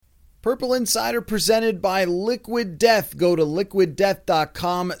Purple Insider presented by Liquid Death. Go to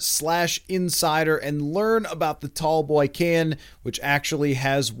liquiddeath.com/insider and learn about the Tall Boy can, which actually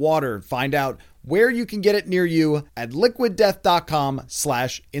has water. Find out where you can get it near you at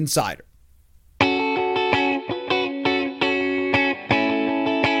liquiddeath.com/insider.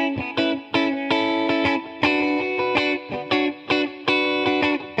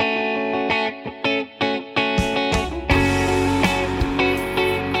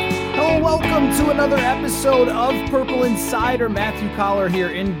 Another episode of Purple Insider. Matthew Collar here,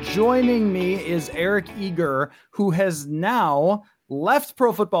 and joining me is Eric Eager, who has now left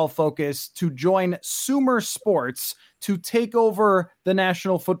Pro Football Focus to join Sumer Sports to take over the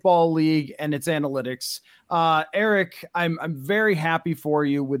National Football League and its analytics. Eric, I'm very happy for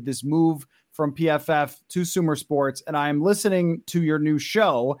you with this move from PFF to Sumer Sports, and I'm listening to your new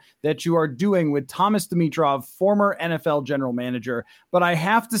show that you are doing with Thomas Dimitrov, former NFL general manager. But I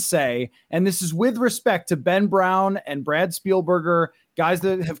have to say, and this is with respect to Ben Brown and Brad Spielberger, guys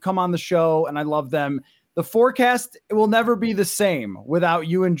that have come on the show, and I love them, the forecast will never be the same without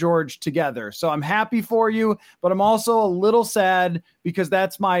you and George together. So I'm happy for you, but I'm also a little sad because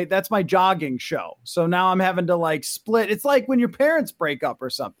that's my jogging show. So now I'm having to split. It's like when your parents break up or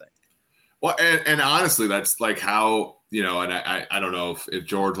something. Well, and honestly, that's like how, and I don't know if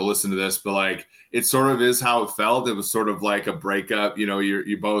George will listen to this, but it sort of is how it felt. It was sort of like a breakup.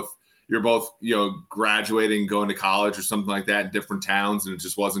 You're both graduating, going to college or something like that in different towns, and it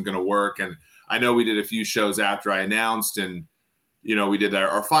just wasn't going to work. And I know we did a few shows after I announced, and we did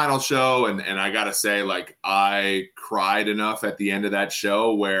our final show, and I gotta say, I cried enough at the end of that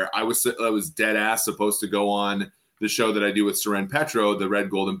show where I was dead ass supposed to go on the show that I do with Soren Petro, the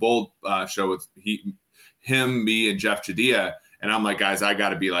Red, Gold, and Bold show with him, me, and Jeff Jadia. And I'm like, guys, I got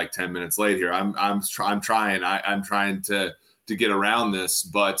to be 10 minutes late here. I'm trying. I'm trying to get around this.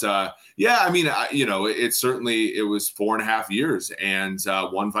 But it certainly, it was 4.5 years and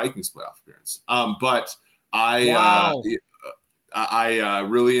one Vikings playoff appearance. But I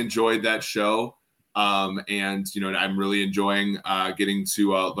really enjoyed that show. And I'm really enjoying getting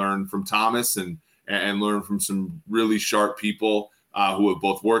to learn from Thomas and learn from some really sharp people who have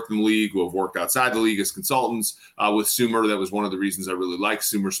both worked in the league, who have worked outside the league as consultants with Sumer. That was one of the reasons I really like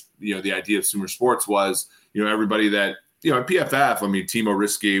Sumer. The idea of Sumer Sports was, everybody that, at PFF, Timo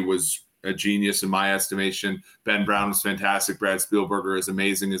Risky was a genius in my estimation. Ben Brown was fantastic. Brad Spielberger is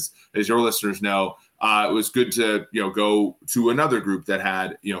amazing, as your listeners know. It was good to, go to another group that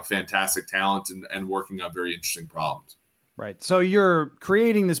had, fantastic talent and working on very interesting problems. Right. So you're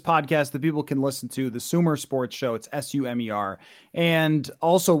creating this podcast that people can listen to, the Sumer Sports Show. It's SUMER. And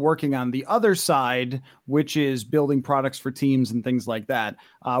also working on the other side, which is building products for teams and things like that,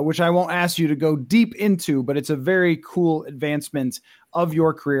 which I won't ask you to go deep into, but it's a very cool advancement of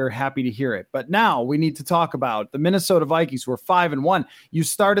your career. Happy to hear it. But now we need to talk about the Minnesota Vikings, who are 5-1. You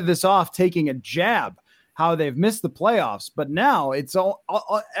started this off taking a jab how they've missed the playoffs, but now it's all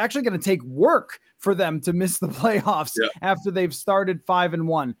actually going to take work for them to miss the playoffs after they've started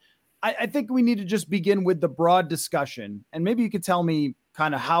 5-1. I think we need to just begin with the broad discussion, and maybe you could tell me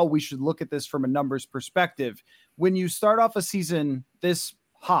kind of how we should look at this from a numbers perspective. When you start off a season this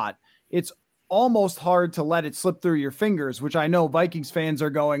hot, it's almost hard to let it slip through your fingers, which I know Vikings fans are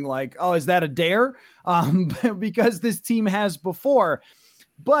going oh, is that a dare? Because this team has before.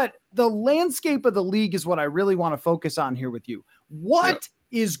 But the landscape of the league is what I really want to focus on here with you. What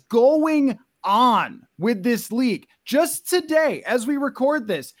is going on with this league? Just today, as we record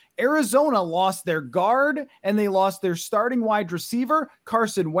this, Arizona lost their guard and they lost their starting wide receiver.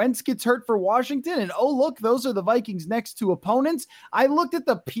 Carson Wentz gets hurt for Washington. And oh, look, those are the Vikings' next two opponents. I looked at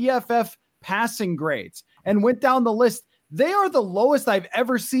the PFF passing grades and went down the list. They are the lowest I've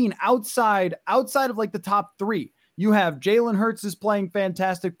ever seen outside of the top three. You have Jalen Hurts is playing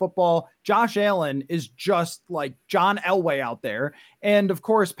fantastic football. Josh Allen is just like John Elway out there. And of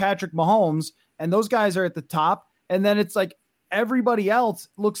course, Patrick Mahomes, and those guys are at the top. And then it's everybody else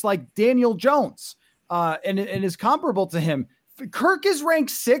looks like Daniel Jones and is comparable to him. Kirk is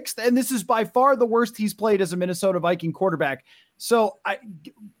ranked 6th, and this is by far the worst he's played as a Minnesota Viking quarterback. So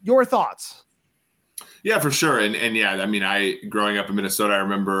your thoughts? Yeah, for sure. And I growing up in Minnesota, I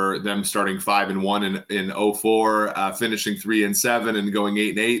remember them starting 5-1 in 2004, finishing 3-7 and going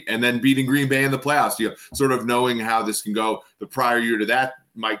 8-8, and then beating Green Bay in the playoffs. Sort of knowing how this can go. The prior year to that,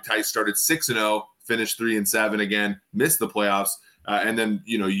 Mike Tice started 6-0, finished 3-7 again, missed the playoffs. And then,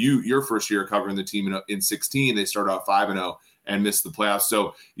 your first year covering the team in 16, they started off 5-0 miss the playoffs.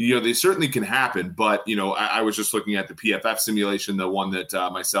 So, they certainly can happen. But, I was just looking at the PFF simulation, the one that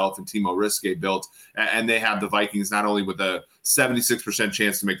myself and Timo Riske built, and they have the Vikings not only with a 76%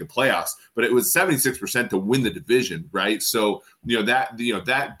 chance to make the playoffs, but it was 76% to win the division, right? So,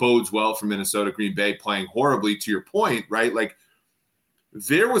 that bodes well for Minnesota. Green Bay playing horribly, to your point, right? Like,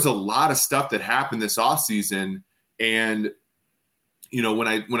 there was a lot of stuff that happened this offseason. And, when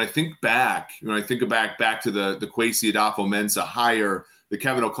I think back to the Kwesi Adofo-Mensah hire, the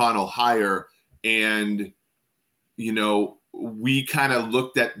Kevin O'Connell hire, and, we kind of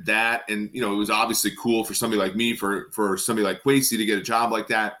looked at that, and, it was obviously cool for somebody like me, for somebody like Kwesi to get a job like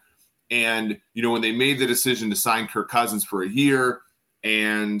that. And, when they made the decision to sign Kirk Cousins for a year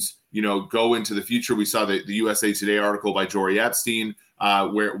and, go into the future, we saw the USA Today article by Jory Epstein,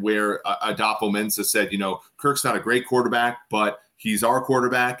 where Adofo-Mensah said, Kirk's not a great quarterback, but he's our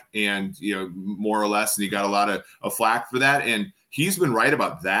quarterback, and, more or less, and he got a lot of flack for that. And he's been right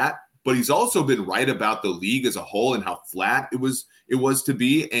about that, but he's also been right about the league as a whole and how flat it was to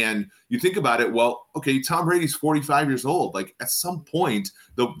be. And you think about it, well, okay, Tom Brady's 45 years old. Like, at some point,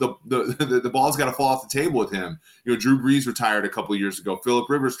 the ball's got to fall off the table with him. Drew Brees retired a couple of years ago. Phillip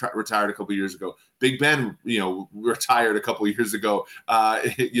Rivers retired a couple of years ago. Big Ben, retired a couple of years ago.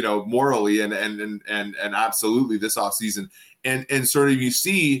 Morally and absolutely this offseason. And sort of you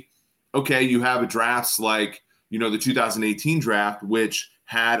see, okay, you have a drafts like, the 2018 draft, which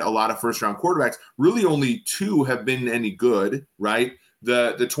had a lot of first-round quarterbacks. Really only two have been any good, right?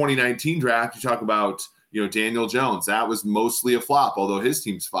 The 2019 draft, you talk about, Daniel Jones. That was mostly a flop, although his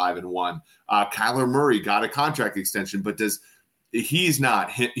team's 5-1. Kyler Murray got a contract extension, but he's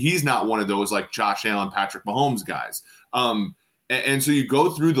not one of those like Josh Allen, Patrick Mahomes guys. And so you go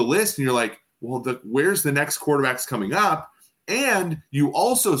through the list and you're like, well, where's the next quarterbacks coming up? And you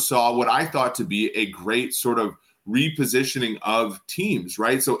also saw what I thought to be a great sort of repositioning of teams,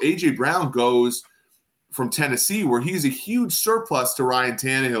 right? So A.J. Brown goes from Tennessee, where he's a huge surplus to Ryan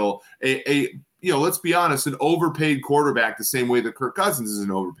Tannehill, let's be honest, an overpaid quarterback, the same way that Kirk Cousins is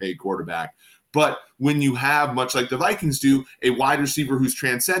an overpaid quarterback. But when you have, much like the Vikings do, a wide receiver who's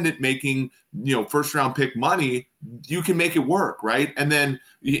transcendent, making, first round pick money, you can make it work, right? And then,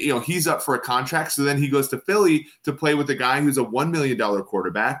 he's up for a contract. So then he goes to Philly to play with a guy who's a $1 million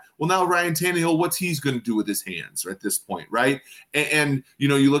quarterback. Well, now Ryan Tannehill, what's he's going to do with his hands at this point, right? And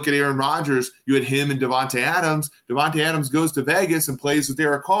you look at Aaron Rodgers, you had him and Devontae Adams. Devontae Adams goes to Vegas and plays with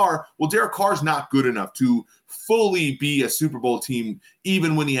Derek Carr. Well, Derek Carr's not good enough to fully be a Super Bowl team,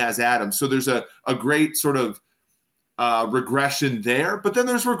 even when he has Adams. So there's a great sort of regression there, but then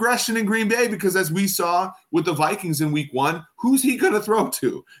there's regression in Green Bay, because as we saw with the Vikings in week 1, who's he going to throw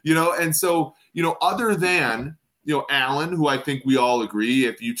to, and so, other than, Allen, who I think we all agree,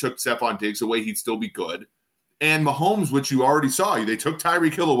 if you took Stephon Diggs away, he'd still be good. And Mahomes, which you already saw, they took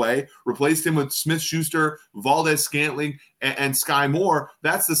Tyreek Hill away, replaced him with Smith-Schuster, Valdez-Scantling, and Sky Moore.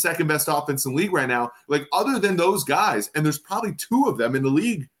 That's the second best offense in the league right now. Like, other than those guys, and there's probably 2 of them in the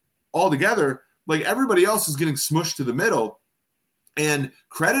league altogether, like, everybody else is getting smushed to the middle. And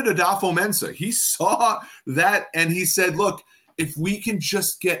credit Adofo-Mensah. He saw that and he said, look, if we can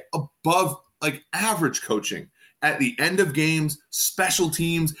just get above like average coaching at the end of games, special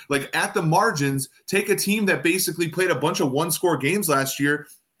teams, like at the margins, take a team that basically played a bunch of one-score games last year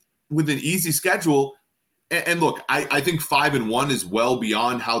with an easy schedule. And look, I think 5-1 is well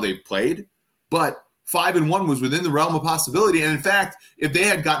beyond how they've played, but 5-1 was within the realm of possibility. And in fact, if they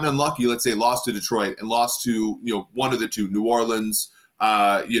had gotten unlucky, let's say lost to Detroit and lost to, one of the two, New Orleans,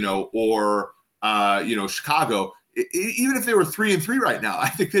 or Chicago, even if they were 3-3 right now, I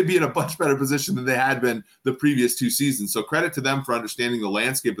think they'd be in a much better position than they had been the previous 2 seasons. So credit to them for understanding the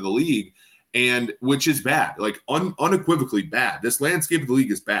landscape of the league, and which is bad, like unequivocally bad. This landscape of the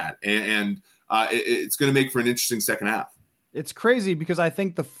league is bad, and it's going to make for an interesting second half. It's crazy because I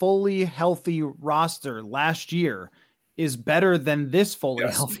think the fully healthy roster last year is better than this fully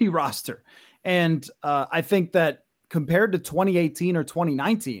healthy roster. And I think that compared to 2018 or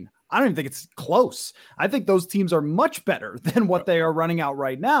 2019, I don't even think it's close. I think those teams are much better than what they are running out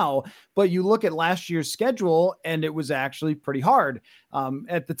right now. But you look at last year's schedule, and it was actually pretty hard.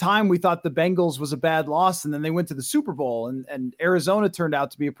 At the time, we thought the Bengals was a bad loss, and then they went to the Super Bowl, and Arizona turned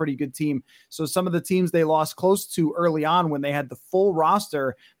out to be a pretty good team. So some of the teams they lost close to early on when they had the full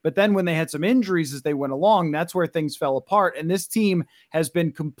roster, but then when they had some injuries as they went along, that's where things fell apart. And this team has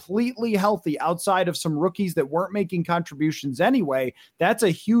been completely healthy outside of some rookies that weren't making contributions anyway. That's a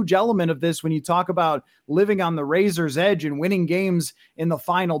huge element of this when you talk about living on the razor's edge and winning games in the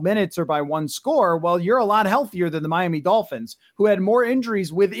final minutes or by one score. Well, you're a lot healthier than the Miami Dolphins, who had more more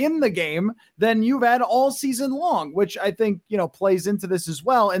injuries within the game than you've had all season long, which I think, plays into this as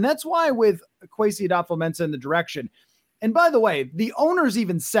well. And that's why with Kwesi Adofo-Mensah in the direction. And by the way, the owners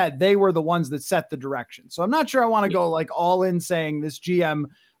even said they were the ones that set the direction. So I'm not sure I want to go like all in saying this GM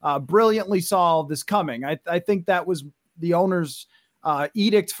brilliantly saw this coming. I think that was the owner's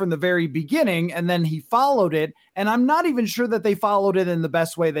edict from the very beginning, and then he followed it. And I'm not even sure that they followed it in the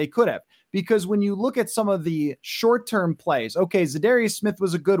best way they could have, because when you look at some of the short-term plays, okay, Zadarius Smith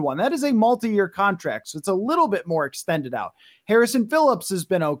was a good one. That is a multi-year contract, so it's a little bit more extended out. Harrison Phillips has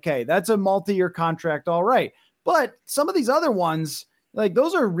been okay. That's a multi-year contract, all right. But some of these other ones, like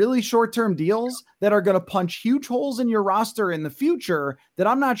those are really short-term deals that are going to punch huge holes in your roster in the future that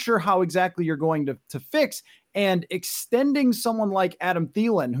I'm not sure how exactly you're going to fix. And extending someone like Adam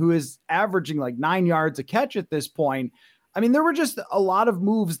Thielen, who is averaging like 9 yards a catch at this point. I mean, there were just a lot of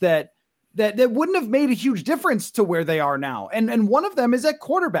moves that wouldn't have made a huge difference to where they are now. And one of them is at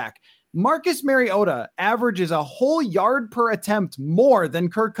quarterback. Marcus Mariota averages a whole yard per attempt more than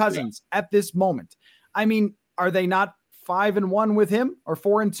Kirk Cousins at this moment. I mean, are they not 5-1 with him or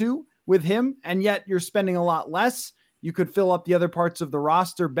 4-2 with him? And yet you're spending a lot less. You could fill up the other parts of the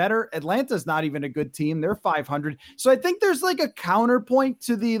roster better. Atlanta's not even a good team. They're 500. So I think there's like a counterpoint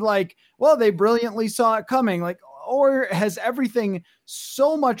to the they brilliantly saw it coming. Or has everything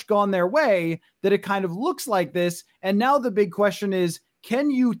so much gone their way that it kind of looks like this? And now the big question is,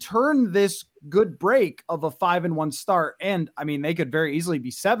 can you turn this good break of a 5-1 start? And I mean, they could very easily be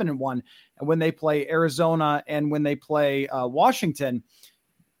 7-1 when they play Arizona and when they play Washington.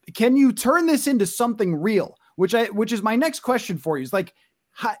 Can you turn this into something real? Which is my next question for you. Is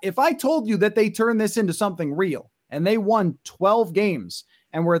if I told you that they turned this into something real and they won 12 games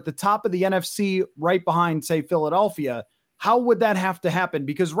and we're at the top of the NFC right behind, say, Philadelphia, how would that have to happen?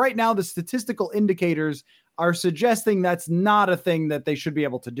 Because right now the statistical indicators are suggesting that's not a thing that they should be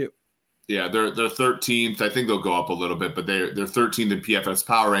able to do. Yeah, they're 13th. I think they'll go up a little bit, but they're 13th in PFF's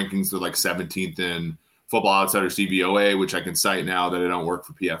power rankings. They're like 17th in Football Outsiders DVOA, which I can cite now that I don't work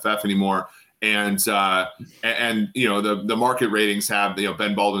for PFF anymore. And the market ratings have,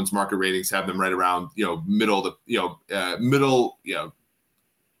 Ben Baldwin's market ratings have them right around, middle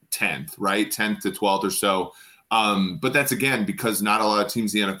 10th, right? 10th to 12th or so. But that's again, because not a lot of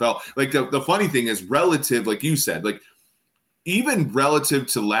teams in the NFL, the funny thing is relative, like you said, even relative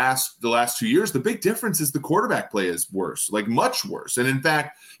to the last 2 years, the big difference is the quarterback play is worse, much worse. And in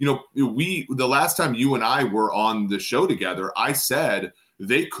fact, the last time you and I were on the show together, I said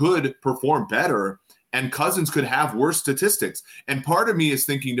they could perform better and Cousins could have worse statistics. And part of me is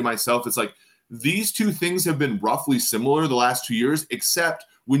thinking to myself, it's these two things have been roughly similar the last 2 years, except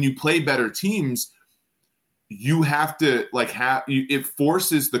when you play better teams, you have to it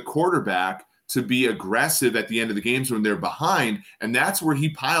forces the quarterback to be aggressive at the end of the games when they're behind. And that's where he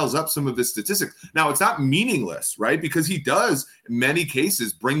piles up some of his statistics. Now, it's not meaningless, right? Because he does, in many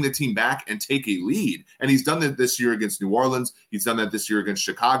cases, bring the team back and take a lead. And he's done that this year against New Orleans. He's done that this year against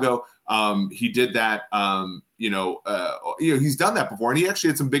Chicago. He did that, he's done that before. And he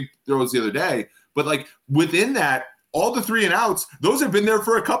actually had some big throws the other day. But within that, all the 3 and outs, those have been there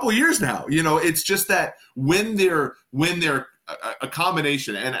for a couple of years now. It's just that when they're a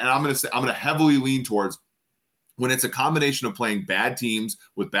combination, and I'm going to heavily lean towards when it's a combination of playing bad teams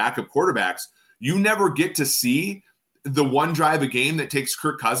with backup quarterbacks, you never get to see the one drive a game that takes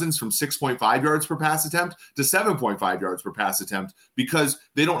Kirk Cousins from 6.5 yards per pass attempt to 7.5 yards per pass attempt, because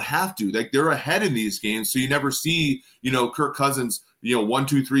they don't have to. They're ahead in these games, so you never see, Kirk Cousins, 1,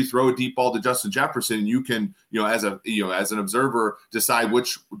 2, 3, throw a deep ball to Justin Jefferson. You can, as an observer, decide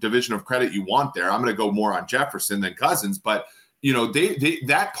which division of credit you want there. I'm going to go more on Jefferson than Cousins, but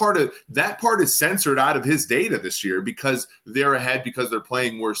that part is censored out of his data this year because they're ahead because they're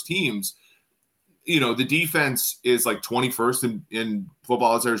playing worse teams. The defense is 21st in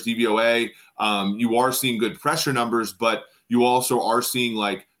Football Outsiders DVOA. You are seeing good pressure numbers, but you also are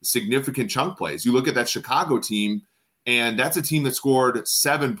seeing significant chunk plays. You look at that Chicago team, and that's a team that scored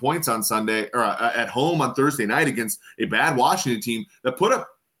 7 points on Sunday or at home on Thursday night against a bad Washington team that put up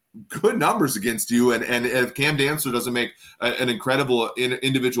good numbers against you. And if Cam Dantzler doesn't make an incredible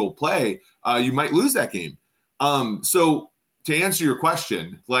individual play, you might lose that game. So to answer your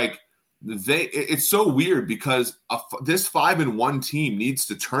question, it's so weird because this 5-1 team needs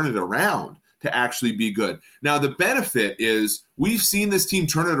to turn it around to actually be good. Now, the benefit is we've seen this team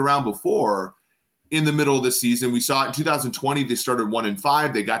turn it around before in the middle of the season. We saw it in 2020. They started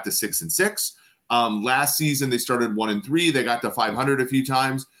 1-5. They got to 6-6. Last season, they started 1-3. They got to 500 a few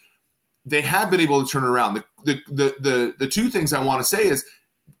times. They have been able to turn it around. The two things I want to say is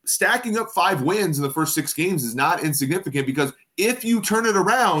stacking up 5 wins in the first 6 games is not insignificant, because If you turn it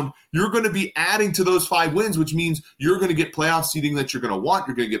around, you're going to be adding to those 5 wins, which means you're going to get playoff seeding that you're going to want.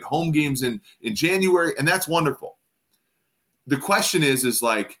 You're going to get home games in January, and that's wonderful. The question is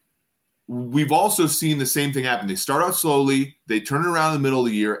like, we've also seen the same thing happen. They start out slowly, they turn it around in the middle of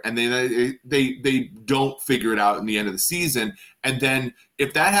the year, and then they don't figure it out in the end of the season. And then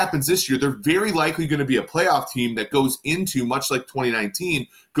if that happens this year, they're very likely going to be a playoff team that goes into, much like 2019,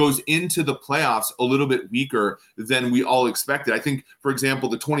 goes into the playoffs a little bit weaker than we all expected. I think, for example,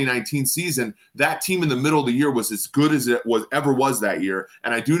 the 2019 season, that team in the middle of the year was as good as it ever was that year.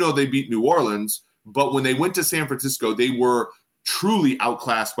 And I do know they beat New Orleans, but when they went to San Francisco, they were truly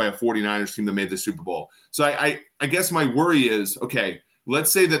outclassed by a 49ers team that made the Super Bowl. So I guess my worry is, okay,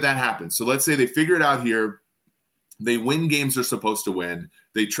 let's say that happens. So let's say they figure it out here. They win games they're supposed to win.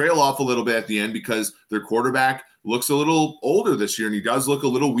 They trail off a little bit at the end because their quarterback looks a little older this year, and he does look a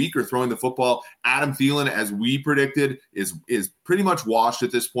little weaker throwing the football. Adam Thielen, as we predicted, is pretty much washed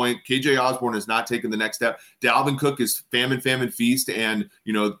at this point. KJ Osborne has not taken the next step. Dalvin Cook is famine, feast, and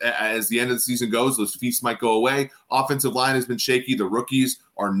as the end of the season goes, those feasts might go away. Offensive line has been shaky. The rookies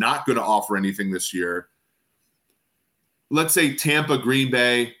are not going to offer anything this year. Let's say Tampa, Green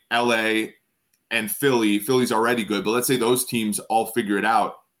Bay, LA, and Philly. Philly's already good, but let's say those teams all figure it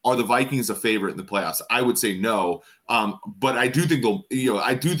out. Are the Vikings a favorite in the playoffs? I would say no. But I do think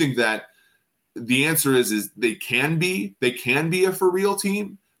I do think that the answer is they can be a for real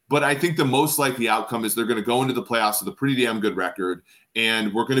team. But I think the most likely outcome is they're going to go into the playoffs with a pretty damn good record.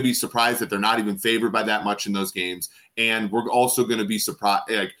 And we're going to be surprised that they're not even favored by that much in those games. And we're also going to be surprised.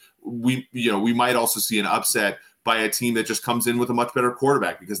 Like we might also see an upset by a team that just comes in with a much better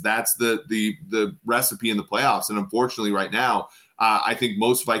quarterback, because that's the recipe in the playoffs. And unfortunately right now, I think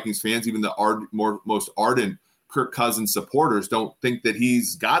most Vikings fans, even the most ardent Kirk Cousins supporters, don't think that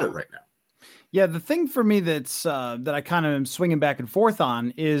he's got it right now. Yeah, the thing for me that I kind of am swinging back and forth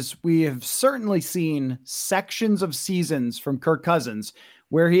on is we have certainly seen sections of seasons from Kirk Cousins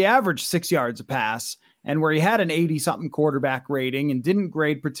where he averaged 6 yards a pass and where he had an 80-something quarterback rating and didn't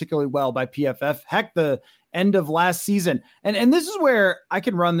grade particularly well by PFF. Heck, the end of last season. And this is where I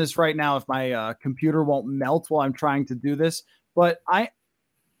can run this right now if my computer won't melt while I'm trying to do this. But I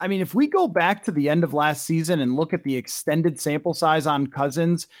mean, if we go back to the end of last season and look at the extended sample size on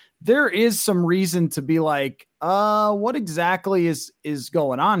Cousins, there is some reason to be like, what exactly is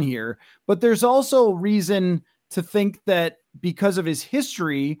going on here? But there's also reason to think that because of his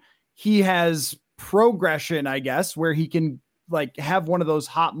history, he has progression, I guess, where he can like have one of those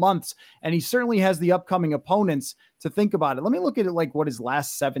hot months, and he certainly has the upcoming opponents to think about it. Let me look at it like what his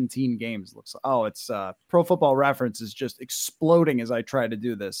last 17 games looks like. Oh, it's Pro Football Reference is just exploding as I try to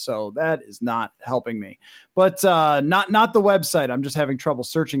do this. So that is not helping me, but not the website. I'm just having trouble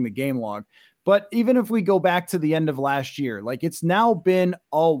searching the game log. But even if we go back to the end of last year, like it's now been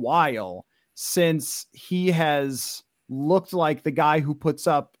a while since he has looked like the guy who puts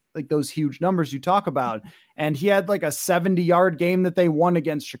up like those huge numbers you talk about. And he had like a 70-yard game that they won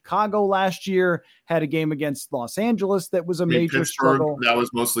against Chicago last year, had a game against Los Angeles that was a major struggle. That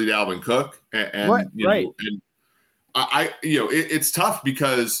was mostly Dalvin Cook. And right. And it's tough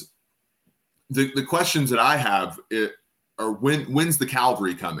because the questions that I have are when's the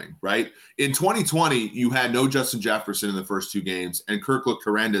cavalry coming, right? In 2020, you had no Justin Jefferson in the first 2 games, and Kirk looked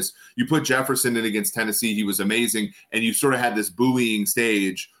horrendous. You put Jefferson in against Tennessee, he was amazing, and you sort of had this buoying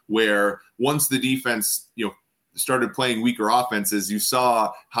stage where once the defense, started playing weaker offenses, you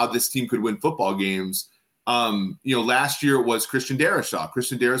saw how this team could win football games. Last year it was Christian Darrisaw.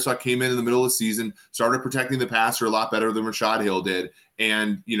 Christian Darrisaw came in the middle of the season, started protecting the passer a lot better than Rashad Hill did,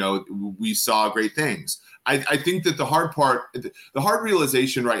 and we saw great things. I think that the hard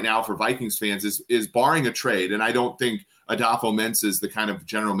realization right now for Vikings fans is barring a trade, and I don't think Adolfo Mensa is the kind of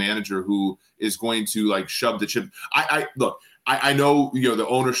general manager who is going to like shove the chip. I know the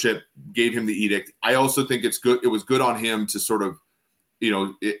ownership gave him the edict. I also think it's good. It was good on him to sort of,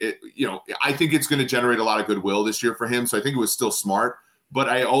 I think it's going to generate a lot of goodwill this year for him. So I think it was still smart. But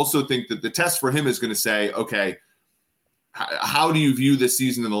I also think that the test for him is going to say, okay, how do you view this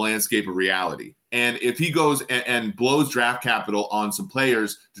season in the landscape of reality? And if he goes and blows draft capital on some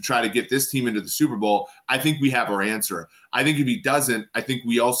players to try to get this team into the Super Bowl, I think we have our answer. I think if he doesn't, I think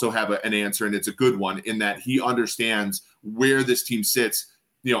we also have an answer, and it's a good one, in that he understands where this team sits.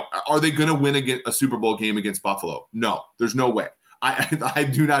 Are they going to win a Super Bowl game against Buffalo? No, there's no way. I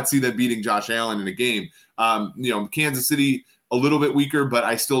do not see them beating Josh Allen in a game. Kansas City, a little bit weaker, but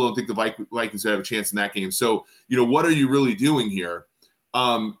I still don't think the Vikings have a chance in that game. So, what are you really doing here?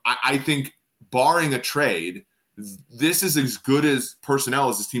 I think barring a trade, this is as good as personnel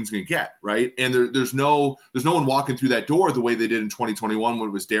as this team's going to get, right? And there's no one walking through that door the way they did in 2021 when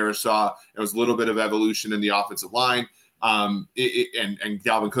it was Darrisaw. It was a little bit of evolution in the offensive line, and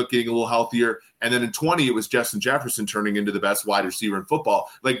Dalvin Cook getting a little healthier. And then in 20, it was Justin Jefferson turning into the best wide receiver in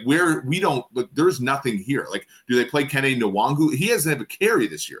football. Like there's nothing here. Like, do they play Kene Nwangu? He hasn't had a carry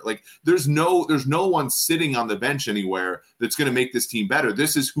this year. Like, there's no one sitting on the bench anywhere that's going to make this team better.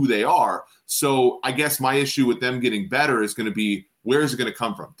 This is who they are. So I guess my issue with them getting better is going to be, where is it going to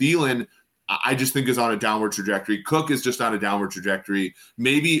come from? Thielen, I just think, is on a downward trajectory. Cook is just on a downward trajectory.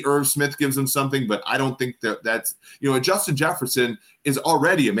 Maybe Irv Smith gives them something, but I don't think that's, Justin Jefferson is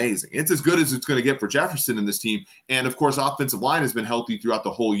already amazing. It's as good as it's going to get for Jefferson in this team. And of course, offensive line has been healthy throughout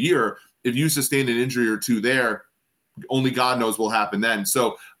the whole year. If you sustain an injury or two there, only God knows what will happen then.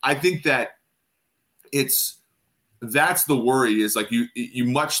 So I think that that's the worry, is like you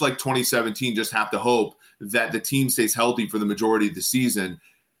much like 2017, just have to hope that the team stays healthy for the majority of the season.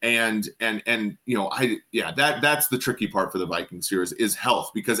 And that's the tricky part for the Vikings here is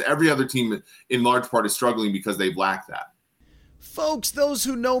health, because every other team in large part is struggling because they've lacked that. Folks, those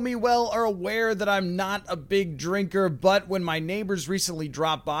who know me well are aware that I'm not a big drinker, but when my neighbors recently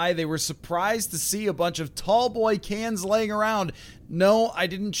dropped by, they were surprised to see a bunch of tall boy cans laying around. No, I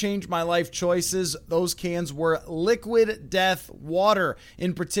didn't change my life choices. Those cans were Liquid Death water.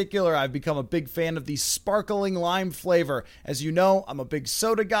 In particular, I've become a big fan of the sparkling lime flavor. As you know, I'm a big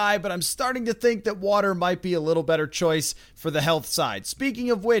soda guy, but I'm starting to think that water might be a little better choice for the health side.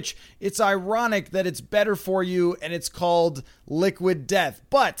 Speaking of which, it's ironic that it's better for you and it's called Liquid Death.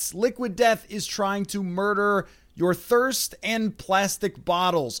 But Liquid Death is trying to murder your thirst and plastic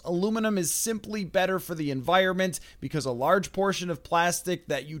bottles. Aluminum is simply better for the environment because a large portion of plastic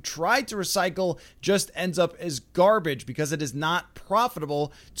that you try to recycle just ends up as garbage because it is not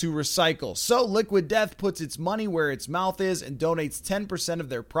profitable to recycle. So Liquid Death puts its money where its mouth is and donates 10% of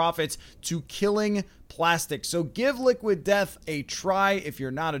their profits to killing plastic. So give Liquid Death a try if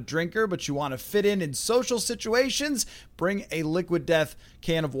you're not a drinker, but you want to fit in social situations. Bring a Liquid Death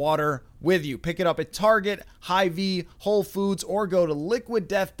can of water with you. Pick it up at Target, Hy-Vee, Whole Foods, or go to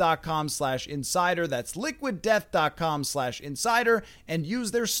liquiddeath.com/insider. That's liquiddeath.com/insider, and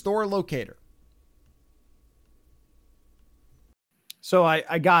use their store locator. So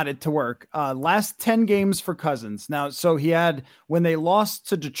I got it to work. Last 10 games for Cousins. Now, so he had, when they lost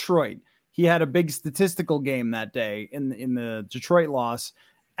to Detroit, he had a big statistical game that day in the Detroit loss.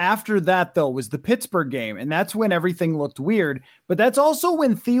 After that, though, was the Pittsburgh game, and that's when everything looked weird. But that's also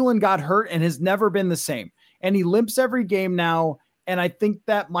when Thielen got hurt and has never been the same. And he limps every game now, and I think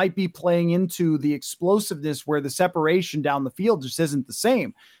that might be playing into the explosiveness where the separation down the field just isn't the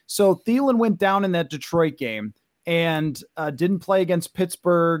same. So Thielen went down in that Detroit game and didn't play against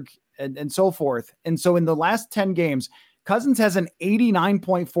Pittsburgh and so forth. And so in the last 10 games, Cousins has an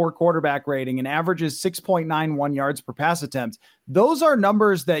 89.4 quarterback rating and averages 6.91 yards per pass attempt. Those are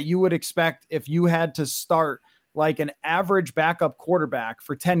numbers that you would expect if you had to start like an average backup quarterback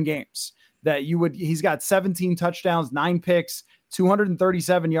for 10 games. He's got 17 touchdowns, 9 picks,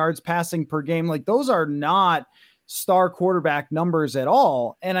 237 yards passing per game. Like, those are not star quarterback numbers at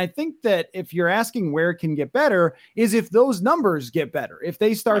all. And I think that if you're asking where it can get better is if those numbers get better, if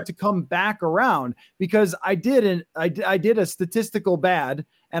they start to come back around, because I did a statistical bad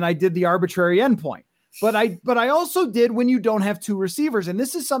and I did the arbitrary endpoint, but I also did when you don't have two receivers. And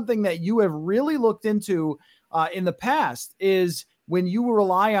this is something that you have really looked into in the past, is when you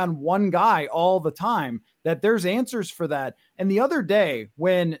rely on one guy all the time, that there's answers for that. And the other day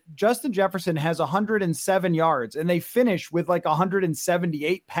when Justin Jefferson has 107 yards and they finish with like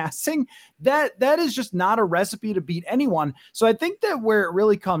 178 passing, that is just not a recipe to beat anyone. So I think that where it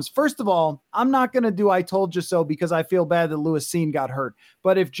really comes, first of all, I'm not going to do I told you so because I feel bad that Lewis Cine got hurt.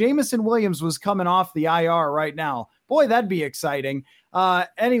 But if Jameson Williams was coming off the IR right now, boy, that'd be exciting.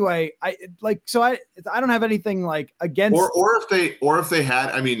 Anyway, I don't have anything like against or if they had,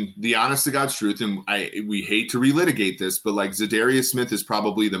 I mean, the honest to God's truth, and we hate to relitigate this, but like Zadarius Smith is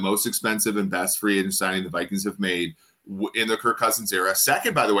probably the most expensive and best free agent signing the Vikings have made in the Kirk Cousins era.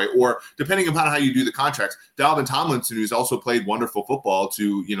 Second, by the way, or depending upon how you do the contracts, Dalvin Tomlinson, who's also played wonderful football,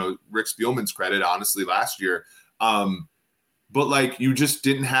 to Rick Spielman's credit, honestly, last year. But like, you just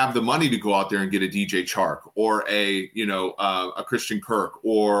didn't have the money to go out there and get a DJ Chark or a Christian Kirk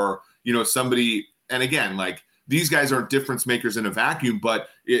or, somebody. And again, like, these guys aren't difference makers in a vacuum, but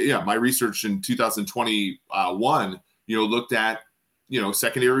my research in 2021, looked at,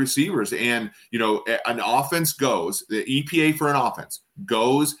 secondary receivers. And, an offense goes, the EPA for an offense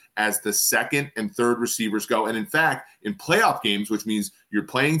goes as the second and third receivers go. And in fact, in playoff games, which means you're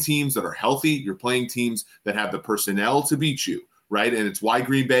playing teams that are healthy, you're playing teams that have the personnel to beat you, right? And it's why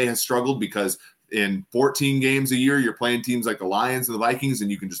Green Bay has struggled, because in 14 games a year, you're playing teams like the Lions and the Vikings, and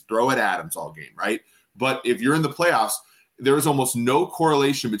you can just throw at Adams all game, right? But if you're in the playoffs, there is almost no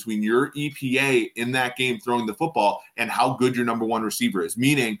correlation between your EPA in that game throwing the football and how good your number one receiver is,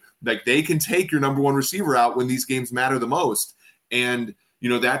 meaning like they can take your number one receiver out when these games matter the most. And,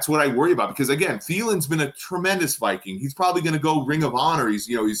 that's what I worry about, because again, Thielen's been a tremendous Viking. He's probably going to go Ring of Honor. He's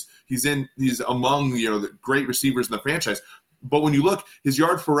among, the great receivers in the franchise. But when you look, his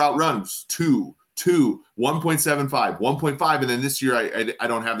yards per route runs 2, 1.75, 1.5. And then this year, I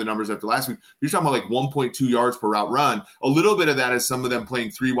don't have the numbers after last week. You're talking about like 1.2 yards per route run. A little bit of that is some of them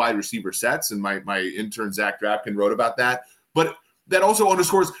playing 3 wide receiver sets. And my intern, Zach Drapkin, wrote about that. But that also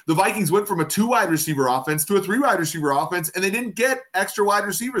underscores the Vikings went from a 2 wide receiver offense to a 3 wide receiver offense, and they didn't get extra wide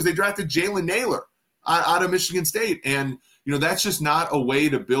receivers. They drafted Jalen Naylor out of Michigan State. And, that's just not a way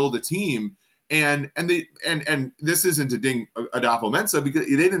to build a team. And this isn't to ding Adolfo-Mensah, because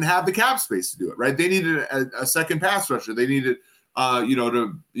they didn't have the cap space to do it, right? They needed a second pass rusher. They needed,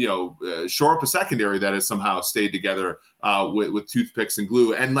 to shore up a secondary that has somehow stayed together with toothpicks and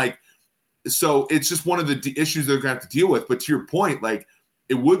glue. And so it's just one of the issues they're going to have to deal with. But to your point,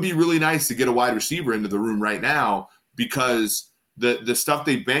 it would be really nice to get a wide receiver into the room right now, because the stuff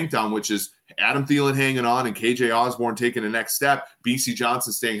they banked on, which is Adam Thielen hanging on and KJ Osborne taking the next step, BC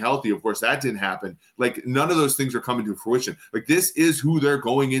Johnson staying healthy. Of course, that didn't happen. None of those things are coming to fruition. This is who they're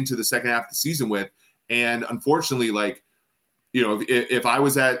going into the second half of the season with. And unfortunately, if I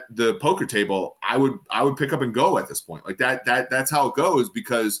was at the poker table, I would pick up and go at this point. That's how it goes,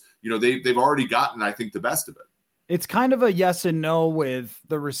 because, they've already gotten, I think, the best of it. It's kind of a yes and no with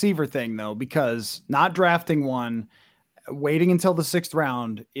the receiver thing, though, because not drafting one, waiting until the 6th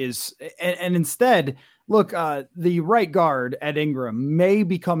round is, and instead, look, the right guard at Ingram may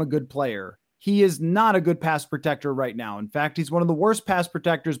become a good player. He is not a good pass protector right now. In fact, he's one of the worst pass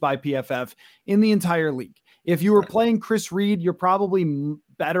protectors by PFF in the entire league. If you were playing Chris Reed, you're probably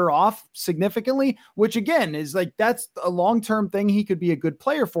better off significantly, which again is that's a long-term thing. He could be a good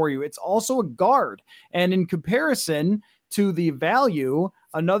player for you. It's also a guard. And in comparison to the value,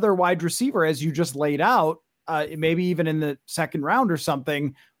 another wide receiver, as you just laid out, maybe even in the 2nd round or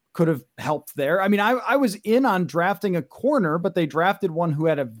something, could have helped there. I mean, I was in on drafting a corner, but they drafted one who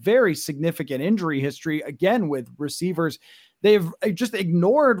had a very significant injury history, again, with receivers. They've just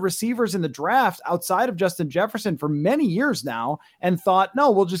ignored receivers in the draft outside of Justin Jefferson for many years now, and thought, no,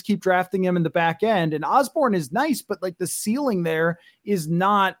 we'll just keep drafting him in the back end. And Osborne is nice, but the ceiling there is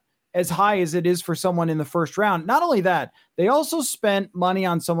not as high as it is for someone in the 1st round. Not only that, they also spent money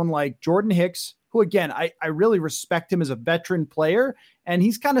on someone like Jordan Hicks, who, again, I really respect him as a veteran player, and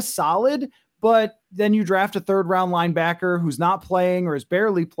he's kind of solid, but then you draft a 3rd round linebacker who's not playing or is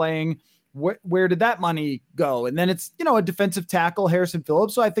barely playing. Where did that money go? And then it's, a defensive tackle, Harrison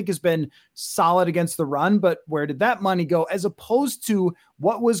Phillips, who I think has been solid against the run, but where did that money go? As opposed to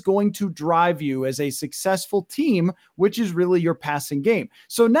what was going to drive you as a successful team, which is really your passing game.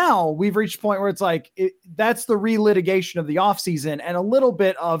 So now we've reached a point where it's that's the relitigation of the offseason, and a little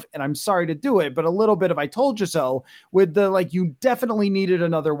bit of, and I'm sorry to do it, but a little bit of I told you so, with the you definitely needed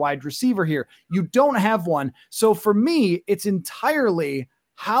another wide receiver here. You don't have one. So for me, it's entirely,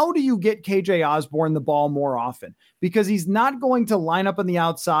 how do you get KJ Osborne the ball more often? Because he's not going to line up on the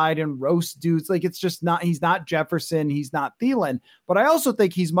outside and roast dudes. It's just not, he's not Jefferson. He's not Thielen, but I also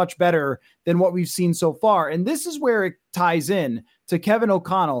think he's much better than what we've seen so far. And this is where it ties in to Kevin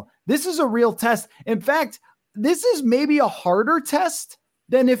O'Connell. This is a real test. In fact, this is maybe a harder test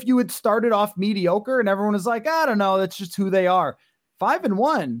than if you had started off mediocre and everyone was like, I don't know, that's just who they are.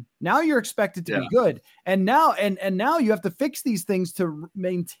 5-1. Now you're expected to be good. And now you have to fix these things to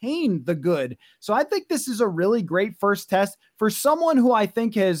maintain the good. So I think this is a really great first test for someone who I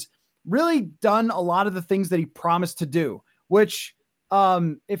think has really done a lot of the things that he promised to do, which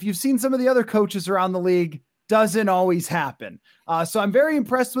if you've seen some of the other coaches around the league, doesn't always happen. So I'm very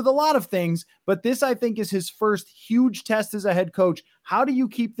impressed with a lot of things, but this, I think, is his first huge test as a head coach. How do you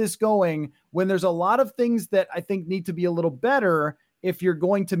keep this going when there's a lot of things that I think need to be a little better if you're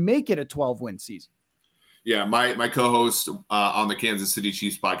going to make it a 12-win season? Yeah, my co-host on the Kansas City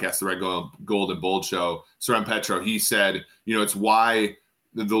Chiefs podcast, the Red, Gold, and Bold Show, Soren Petro, he said, it's why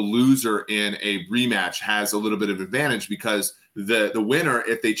the loser in a rematch has a little bit of advantage, because the winner,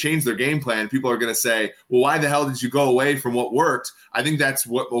 if they change their game plan, people are going to say, well, why the hell did you go away from what worked? I think that's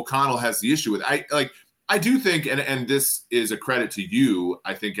what O'Connell has the issue with. I do think, and this is a credit to you,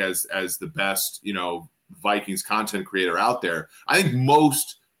 I think as the best, Vikings content creator out there. I think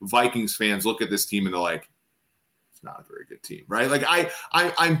most Vikings fans look at this team and they're like, it's not a very good team, right? Like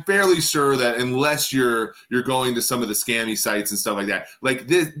I'm fairly sure that unless you're going to some of the scammy sites and stuff like that, like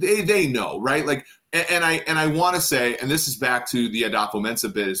they know, right? Like, and I want to say, and this is back to the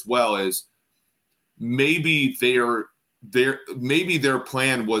Adofo-Mensah bit as well, is maybe maybe their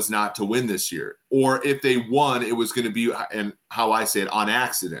plan was not to win this year, or if they won, it was going to be, and how I say it, on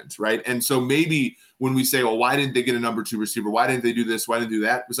accident, right? And so maybe when we say, well, why didn't they get a number 2 receiver? Why didn't they do this? Why didn't they do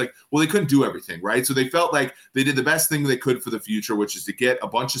that? It's like, well, they couldn't do everything, right? So they felt like they did the best thing they could for the future, which is to get a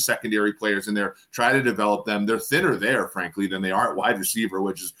bunch of secondary players in there, try to develop them. They're thinner there, frankly, than they are at wide receiver,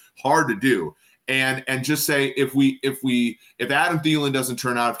 which is hard to do. And just say, if Adam Thielen doesn't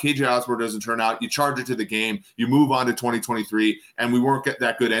turn out, if KJ Osborne doesn't turn out, you charge it to the game, you move on to 2023, and we weren't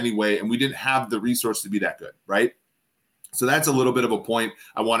that good anyway, and we didn't have the resource to be that good, right? So that's a little bit of a point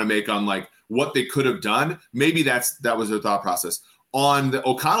I want to make on like what they could have done. Maybe that was their thought process. On the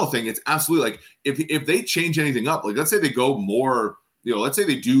O'Connell thing, it's absolutely like if they change anything up, like let's say they go more, let's say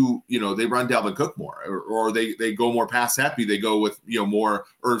they do, they run Dalvin Cook more, or they go more pass happy, they go with, more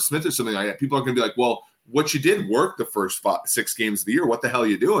Irv Smith or something like that. People are going to be like, well, what you did work the first 6 games of the year. What the hell are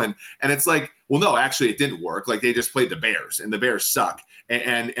you doing? And it's like, well, no, actually it didn't work. Like they just played the Bears, and the Bears suck.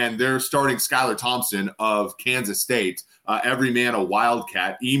 And they're starting Skylar Thompson of Kansas State. Every man a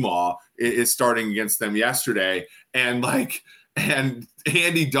Wildcat. Emaw is starting against them yesterday. And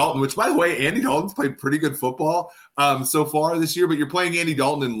Andy Dalton, which by the way, Andy Dalton's played pretty good football so far this year, but you're playing Andy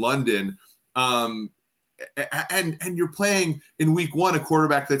Dalton in London. And you're playing in week 1 a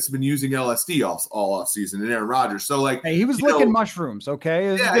quarterback that's been using LSD all off season, and Aaron Rodgers. So like, hey, he was licking mushrooms.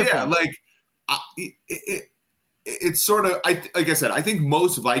 Okay. Yeah. Like it's sort of, like I said, I think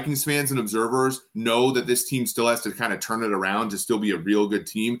most Vikings fans and observers know that this team still has to kind of turn it around to still be a real good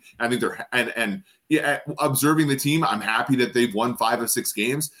team. I think they're, and observing the team, I'm happy that they've won 5 of 6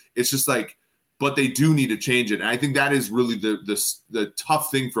 games. It's just like, but they do need to change it. And I think that is really the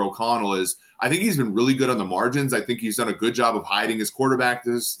tough thing for O'Connell is I think he's been really good on the margins. I think he's done a good job of hiding his quarterback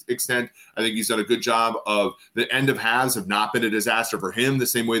to this extent. I think he's done a good job of the end of halves have not been a disaster for him the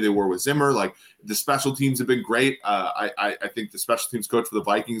same way they were with Zimmer. Like the special teams have been great. I think the special teams coach for the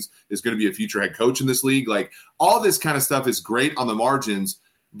Vikings is going to be a future head coach in this league. Like all this kind of stuff is great on the margins,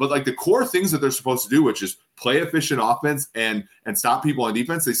 but like the core things that they're supposed to do, which is play efficient offense and stop people on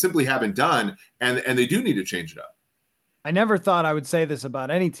defense, they simply haven't done. And they do need to change it up. I never thought I would say this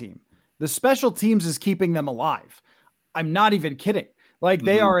about any team. The special teams is keeping them alive. I'm not even kidding. Like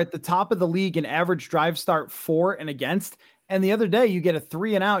they are at the top of the league in average drive start for and against. And the other day you get a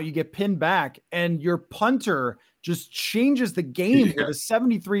 3 and out, you get pinned back, and your punter just changes the game with a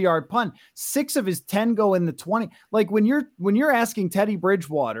 73-yard punt. 6 of his 10 go in the 20. Like when you're asking Teddy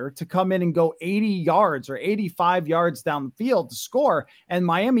Bridgewater to come in and go 80 yards or 85 yards down the field to score, and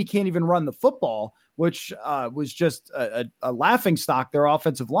Miami can't even run the football, which was just a laughing stock, their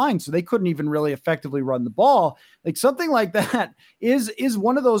offensive line. So they couldn't even really effectively run the ball. Like something like that is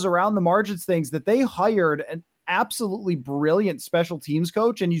one of those around the margins things that they hired an absolutely brilliant special teams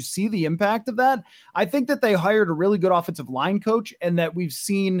coach. And you see the impact of that. I think that they hired a really good offensive line coach, and that we've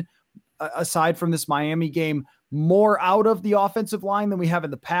seen, aside from this Miami game, more out of the offensive line than we have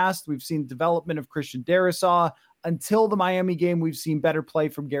in the past. We've seen development of Christian Darrisaw. Until the Miami game, we've seen better play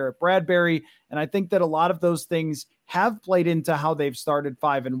from Garrett Bradbury. And I think that a lot of those things have played into how they've started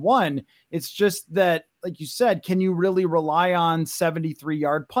 5-1. It's just that, like you said, can you really rely on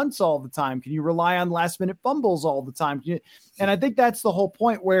 73-yard punts all the time? Can you rely on last-minute fumbles all the time? And I think that's the whole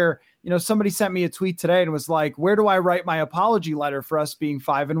point where, somebody sent me a tweet today and was like, where do I write my apology letter for us being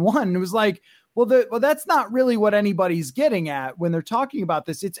 5-1? And it was like, well, that's not really what anybody's getting at when they're talking about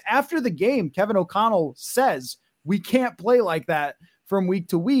this. It's after the game, Kevin O'Connell says, we can't play like that from week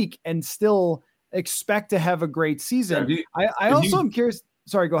to week and still expect to have a great season. I also am curious.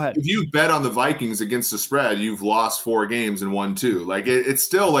 Sorry, go ahead. If you bet on the Vikings against the spread, you've lost 4 games and won 2. Like it's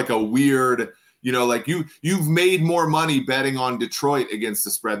still like a weird, like you've made more money betting on Detroit against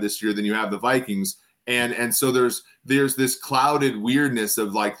the spread this year than you have the Vikings. And so there's this clouded weirdness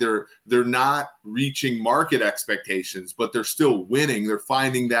of like they're not reaching market expectations, but they're still winning. They're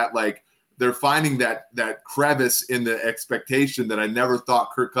finding that that crevice in the expectation that I never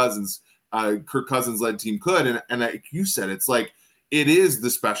thought Kirk Cousins led team could. And like you said, it's like it is the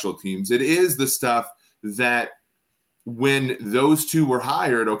special teams. It is the stuff that when those two were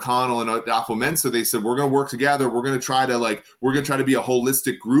hired, O'Connell and Adofo-Mensah, they said, we're going to work together. We're going to try to be a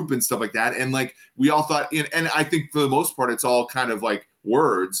holistic group and stuff like that. And like we all thought, and I think for the most part, it's all kind of like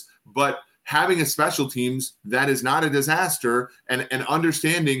words, but having a special teams that is not a disaster and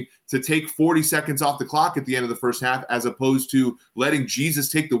understanding to take 40 seconds off the clock at the end of the first half, as opposed to letting Jesus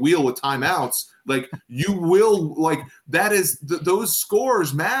take the wheel with timeouts. Like, you will, like, that is those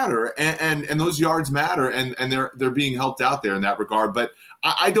scores matter and those yards matter, and they're being helped out there in that regard. But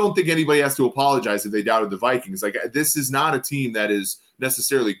I don't think anybody has to apologize if they doubted the Vikings. Like, this is not a team that is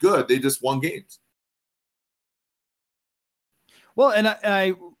necessarily good. They just won games. Well, and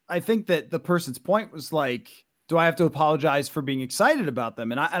I think that the person's point was like, do I have to apologize for being excited about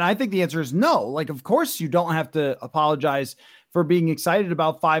them? And I think the answer is no. Like, of course you don't have to apologize for being excited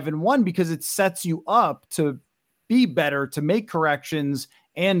about 5-1, because it sets you up to be better, to make corrections.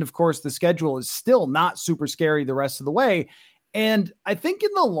 And of course, the schedule is still not super scary the rest of the way. And I think in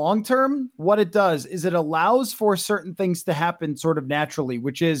the long term, what it does is it allows for certain things to happen sort of naturally,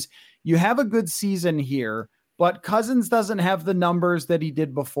 which is you have a good season here, but Cousins doesn't have the numbers that he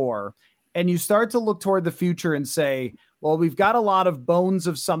did before. And you start to look toward the future and say, well, we've got a lot of bones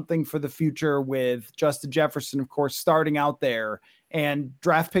of something for the future with Justin Jefferson, of course, starting out there, and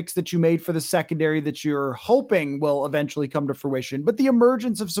draft picks that you made for the secondary that you're hoping will eventually come to fruition. But the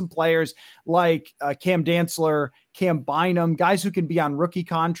emergence of some players like Cam Dantzler, Cam Bynum, guys who can be on rookie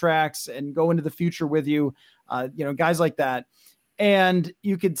contracts and go into the future with you, guys like that. And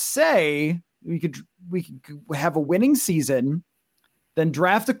you could say we could have a winning season, then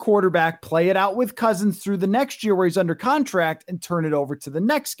draft a quarterback, play it out with Cousins through the next year where he's under contract, and turn it over to the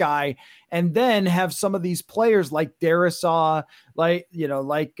next guy. And then have some of these players like Darisaw,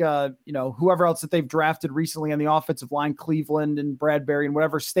 whoever else that they've drafted recently on the offensive line, Cleveland and Bradbury and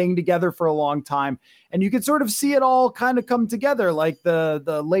whatever, staying together for a long time. And you can sort of see it all kind of come together, like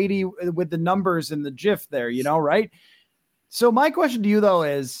the lady with the numbers in the GIF there, right? So my question to you though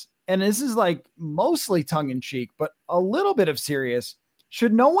is, and this is like mostly tongue in cheek, but a little bit of serious,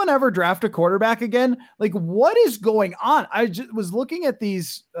 should no one ever draft a quarterback again? Like, what is going on? I just was looking at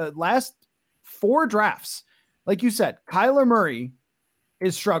these last 4 drafts. Like you said, Kyler Murray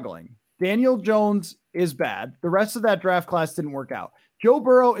is struggling. Daniel Jones is bad. The rest of that draft class didn't work out. Joe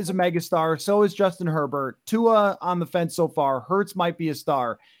Burrow is a megastar. So is Justin Herbert. Tua on the fence so far. Hurts might be a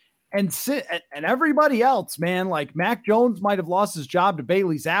star. And everybody else, man, like Mac Jones might have lost his job to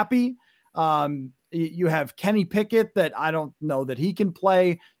Bailey Zappi. You have Kenny Pickett that I don't know that he can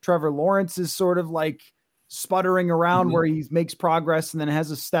play. Trevor Lawrence is sort of like sputtering around where he makes progress and then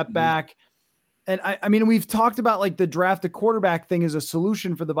has a step back. And I mean, we've talked about like the draft a quarterback thing as a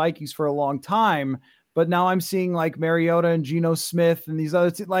solution for the Vikings for a long time, but now I'm seeing like Mariota and Geno Smith and these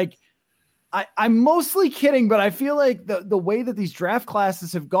other like, I'm mostly kidding, but I feel like the way that these draft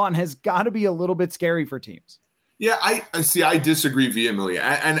classes have gone has got to be a little bit scary for teams. Yeah, I see. I disagree vehemently,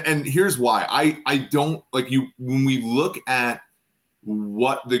 and here's why. I don't like you when we look at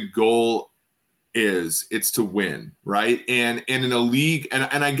what the goal is. It's to win, right? And in a league, and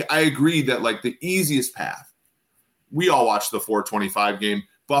I agree that like the easiest path. We all watch the 425 game,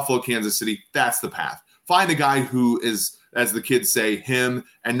 Buffalo, Kansas City. That's the path. Find a guy who is, as the kids say, him,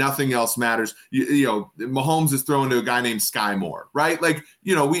 and nothing else matters. Mahomes is throwing to a guy named Sky Moore, right? Like,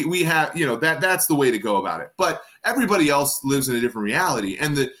 we have, that's the way to go about it. But everybody else lives in a different reality.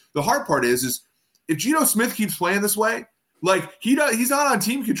 And the hard part is if Geno Smith keeps playing this way, like he's not on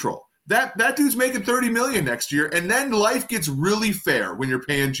team control. That dude's making $30 million next year, and then life gets really fair when you're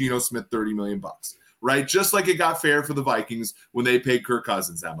paying Geno Smith $30 million, right? Just like it got fair for the Vikings when they paid Kirk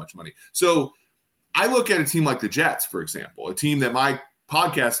Cousins that much money. So I look at a team like the Jets, for example, a team that my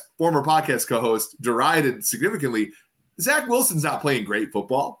former podcast co-host derided significantly. Zach Wilson's not playing great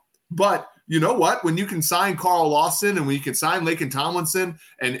football, but you know what? When you can sign Carl Lawson and when you can sign Laken Tomlinson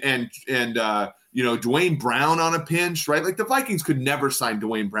and Dwayne Brown on a pinch, right? Like the Vikings could never sign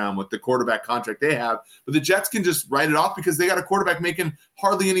Dwayne Brown with the quarterback contract they have, but the Jets can just write it off because they got a quarterback making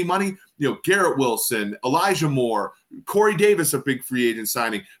hardly any money. Garrett Wilson, Elijah Moore, Corey Davis, a big free agent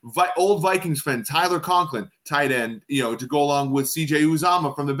signing, old Vikings fan Tyler Conklin, tight end, to go along with CJ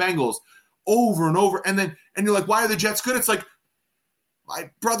Uzomah from the Bengals, over and over. And you're like, why are the Jets good? It's like, my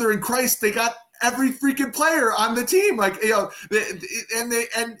brother in Christ, they got every freaking player on the team. Like,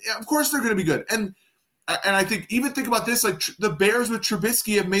 and of course they're going to be good. And I think about this, like the Bears with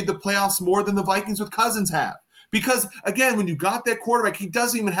Trubisky have made the playoffs more than the Vikings with Cousins have. Because again, when you got that quarterback, he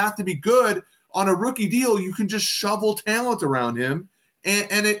doesn't even have to be good on a rookie deal. You can just shovel talent around him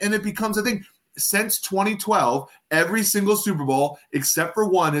and it becomes a thing. Since 2012, every single Super Bowl except for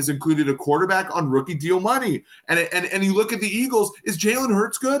one has included a quarterback on rookie deal money. And you look at the Eagles, is Jalen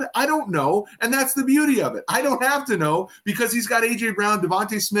Hurts good? I don't know. And that's the beauty of it. I don't have to know because he's got A.J. Brown,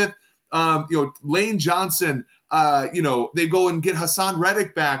 Devontae Smith, Lane Johnson. They go and get Hassan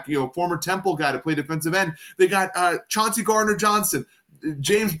Reddick back, former Temple guy to play defensive end. They got Chauncey Gardner-Johnson,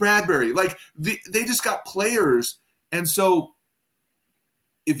 James Bradbury. Like they just got players. And so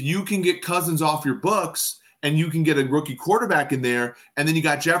if you can get Cousins off your books and you can get a rookie quarterback in there, and then you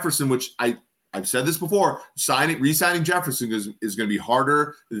got Jefferson, which I've said this before, re-signing Jefferson is going to be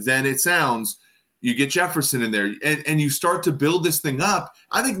harder than it sounds. You get Jefferson in there and you start to build this thing up.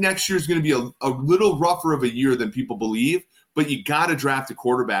 I think next year is going to be a little rougher of a year than people believe, but you got to draft a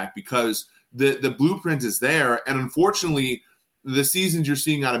quarterback because the blueprint is there. And unfortunately, the seasons you're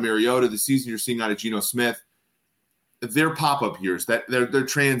seeing out of Mariota, the season you're seeing out of Geno Smith, they're pop-up years. That they're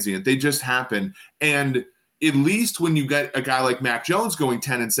transient. They just happen. And at least when you get a guy like Mac Jones going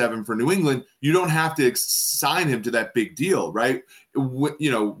 10-7 for New England, you don't have to sign him to that big deal, right?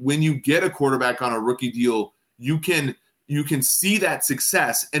 When you get a quarterback on a rookie deal, you can see that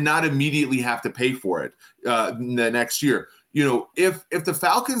success and not immediately have to pay for it the next year. If the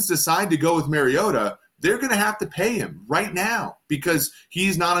Falcons decide to go with Mariota, they're going to have to pay him right now because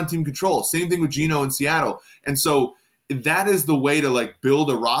he's not on team control. Same thing with Geno in Seattle. And so that is the way to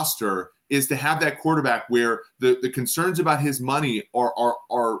build a roster, is to have that quarterback where the concerns about his money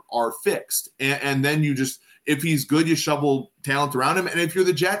are fixed. And then you just, if he's good, you shovel talent around him. And if you're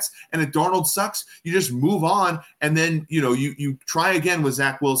the Jets and if Darnold sucks, you just move on. And then, you try again with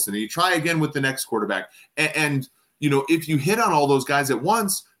Zach Wilson, and you try again with the next quarterback. And if you hit on all those guys at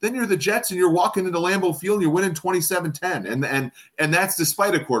once, then you're the Jets and you're walking into Lambeau Field and you're winning 27-10. And that's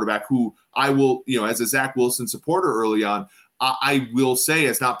despite a quarterback who I will, as a Zach Wilson supporter early on, I will say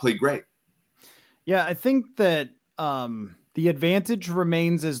has not played great. Yeah, I think that the advantage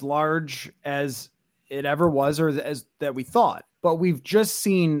remains as large as it ever was, or as that we thought. But we've just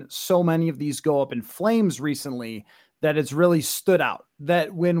seen so many of these go up in flames recently that it's really stood out.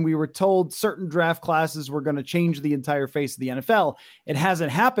 That when we were told certain draft classes were going to change the entire face of the NFL, it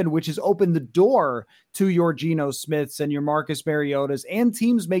hasn't happened, which has opened the door to your Geno Smiths and your Marcus Mariotas and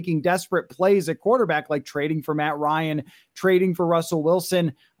teams making desperate plays at quarterback, like trading for Matt Ryan, trading for Russell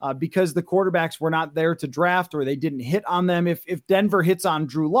Wilson, because the quarterbacks were not there to draft or they didn't hit on them. If Denver hits on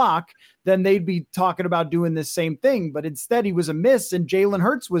Drew Lock, then they'd be talking about doing this same thing. But instead he was a miss and Jalen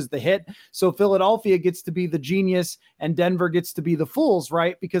Hurts was the hit. So Philadelphia gets to be the genius and Denver gets to be the fools,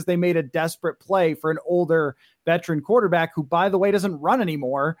 right? Because they made a desperate play for an older veteran quarterback who, by the way, doesn't run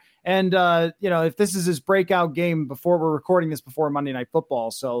anymore. And, if this is his breakout game before we're recording this before Monday Night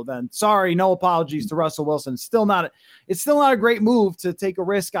Football. So then sorry, no apologies to Russell Wilson. It's still not a great move to take a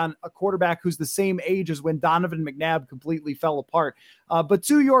risk on a quarterback who's the same age as when Donovan McNabb completely fell apart. But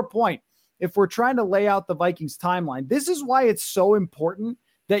to your point, if we're trying to lay out the Vikings timeline, this is why it's so important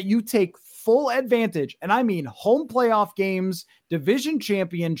that you take full advantage. And I mean, home playoff games, division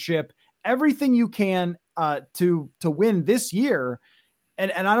championship, everything you can to win this year.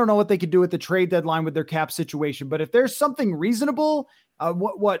 And I don't know what they could do at the trade deadline with their cap situation, but if there's something reasonable,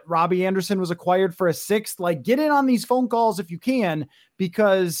 what Robbie Anderson was acquired for a sixth, get in on these phone calls if you can,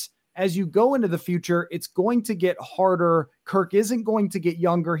 because as you go into the future, it's going to get harder. Kirk isn't going to get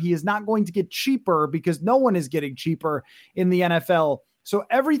younger. He is not going to get cheaper because no one is getting cheaper in the NFL. So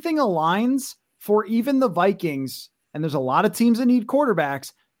everything aligns for even the Vikings, and there's a lot of teams that need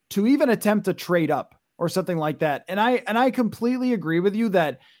quarterbacks, to even attempt to trade up or something like that. And I completely agree with you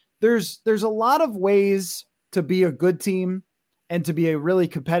that there's a lot of ways to be a good team and to be a really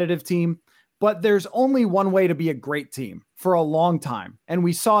competitive team, but there's only one way to be a great team for a long time. And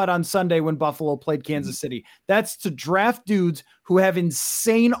we saw it on Sunday when Buffalo played Kansas City. That's to draft dudes who have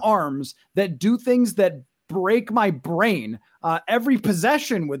insane arms that do things that break my brain every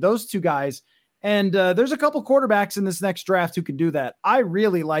possession with those two guys. And there's a couple quarterbacks in this next draft who can do that. I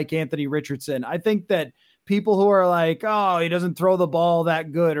really like Anthony Richardson. I think that people who are like, oh, he doesn't throw the ball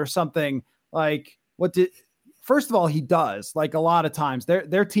that good or something, first of all, he does, a lot of times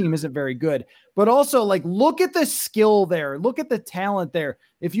their team isn't very good, but also look at the skill there. Look at the talent there.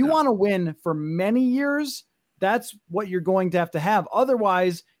 If you want to win for many years, that's what you're going to have.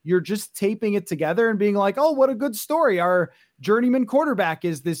 Otherwise, you're just taping it together and being like, oh, what a good story our journeyman quarterback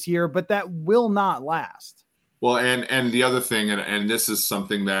is this year, but that will not last. Well, and the other thing, and this is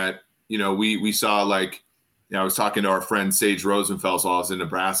something that, we saw, I was talking to our friend Sage Rosenfels while I was in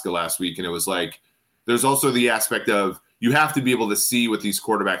Nebraska last week, and it was there's also the aspect of you have to be able to see with these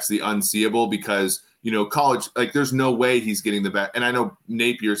quarterbacks the unseeable, because college, like there's no way he's getting the best. And I know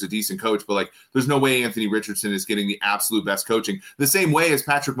Napier's a decent coach, but like there's no way Anthony Richardson is getting the absolute best coaching. The same way as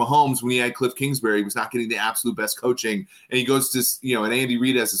Patrick Mahomes, when he had Cliff Kingsbury, was not getting the absolute best coaching. And he goes to, and Andy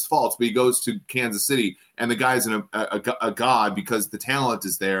Reid has his faults, but he goes to Kansas City and the guy's a god because the talent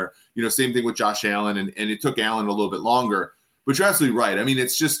is there. Same thing with Josh Allen. And it took Allen a little bit longer. But you're absolutely right. I mean,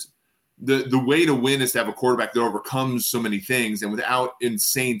 it's just the way to win is to have a quarterback that overcomes so many things. And without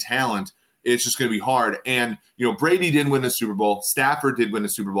insane talent, it's just going to be hard. And, Brady did win a Super Bowl. Stafford did win a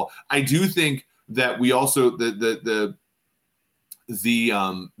Super Bowl. I do think that we also, the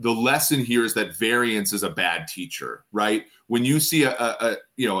lesson here is that variance is a bad teacher, right? When you see a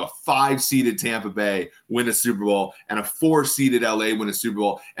 5-seeded Tampa Bay win a Super Bowl and a 4-seeded LA win a Super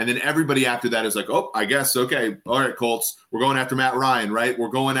Bowl, and then everybody after that is like, oh, I guess, okay, all right, Colts, we're going after Matt Ryan, right? We're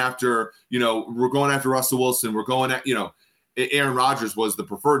going after Russell Wilson. We're going at, Aaron Rodgers was the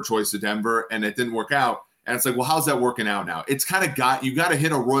preferred choice to Denver, and it didn't work out. And it's like, well, how's that working out now? It's kind of you got to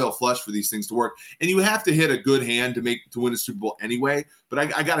hit a royal flush for these things to work. And you have to hit a good hand to win a Super Bowl anyway. But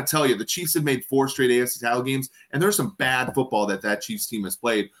I got to tell you, the Chiefs have made 4 straight AFC title games, and there's some bad football that Chiefs team has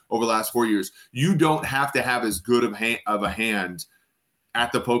played over the last 4 years. You don't have to have as good of a hand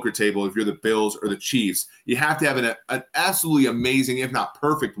at the poker table if you're the Bills or the Chiefs. You have to have an absolutely amazing, if not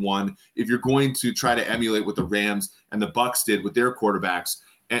perfect one, if you're going to try to emulate what the Rams and the Bucs did with their quarterbacks.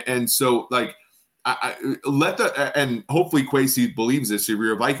 And so, like, and hopefully Kwesi believes this if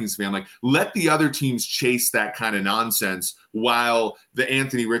you're a Vikings fan, like let the other teams chase that kind of nonsense while the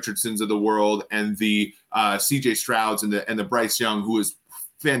Anthony Richardsons of the world and the CJ Strouds and the Bryce Young, who was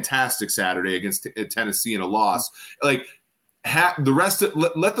fantastic Saturday against Tennessee in a loss, like let the rest of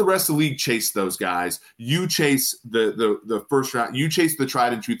the league chase those guys. You chase the first round, you chase the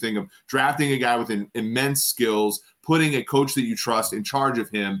tried and true thing of drafting a guy with immense skills, putting a coach that you trust in charge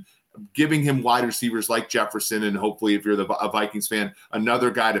of him, giving him wide receivers like Jefferson, and hopefully if you're a Vikings fan,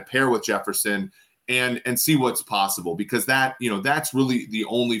 another guy to pair with Jefferson and see what's possible, because that's really the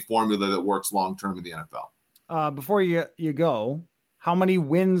only formula that works long-term in the NFL. Before you go, how many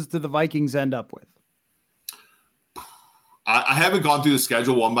wins do the Vikings end up with? I haven't gone through the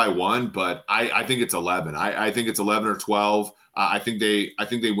schedule one by one, but I think it's 11. I think it's 11 or 12. I think they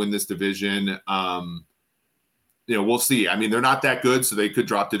win this division. We'll see. I mean, they're not that good, so they could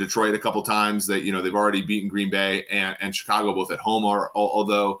drop to Detroit a couple times. That they've already beaten Green Bay and Chicago both at home,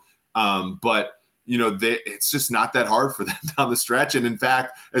 but it's just not that hard for them down the stretch. And in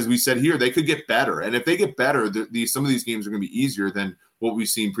fact, as we said here, they could get better. And if they get better, some of these games are going to be easier than what we've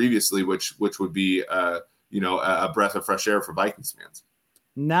seen previously, which would be a breath of fresh air for Vikings fans.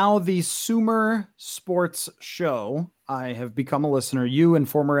 Now the Sumer Sports Show. I have become a listener. You and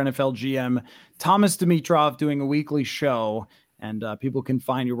former NFL GM Thomas Dimitrov doing a weekly show, and people can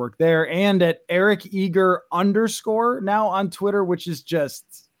find your work there and at Eric Eager _, now on Twitter, which is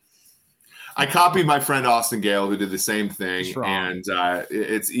just. I copied my friend Austin Gale, who did the same thing, and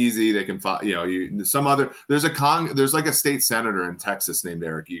it's easy. They can find, there's like a state senator in Texas named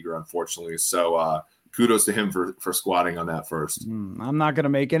Eric Eager, unfortunately. So kudos to him for squatting on that first. I'm not going to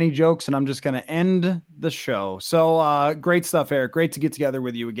make any jokes, and I'm just going to end the show. So great stuff, Eric. Great to get together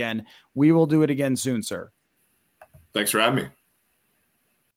with you again. We will do it again soon, sir. Thanks for having me.